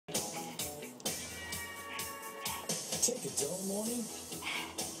Take a dull morning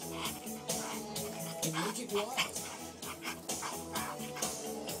and make it wild.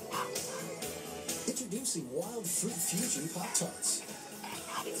 Introducing Wild Fruit Fusion Pop-Tarts.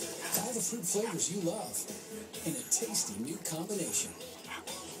 All the fruit flavors you love in a tasty new combination.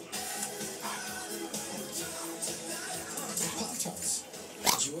 Pop-Tarts.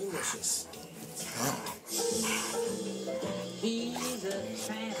 Joylicious. He's a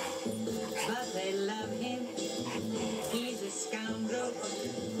tramp, but they love him. He's a scoundrel.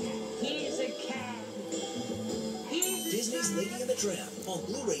 He's a cat. Disney's Lady and the Tramp on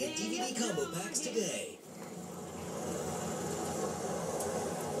Blu-ray and DVD combo packs today.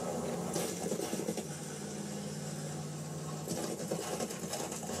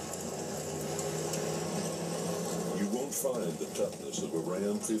 You won't find the toughness of a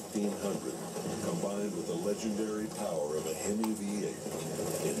Ram 1500 combined with the legendary power of a Hemi V8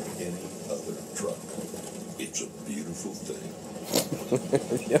 in any other truck. It's a beautiful thing.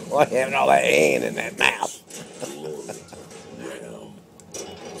 You don't like having all that hand in that mouth. Ram.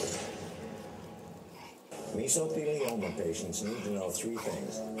 Mesothelioma patients need to know 3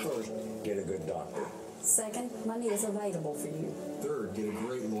 things. First, get a good doctor. Second, money is available for you. Third, get a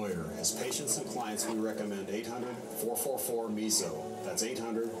great lawyer. As patients and clients, we recommend 800-444-MESO. That's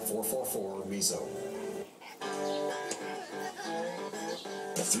 800-444-MESO.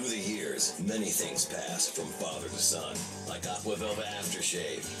 Through the years, many things pass from father to son, like Aqua Velva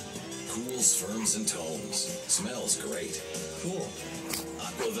aftershave. Cools, firms, and tones. Smells great. Cool.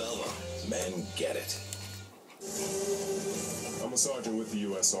 Aqua Velva. Men get it. I'm a sergeant with the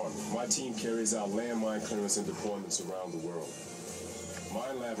U.S. Army. My team carries out landmine clearance and deployments around the world.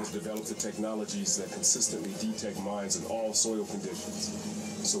 Mine Lab has developed the technologies that consistently detect mines in all soil conditions,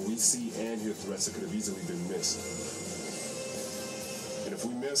 so we see and hear threats that could have easily been missed. And if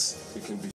we miss, it can be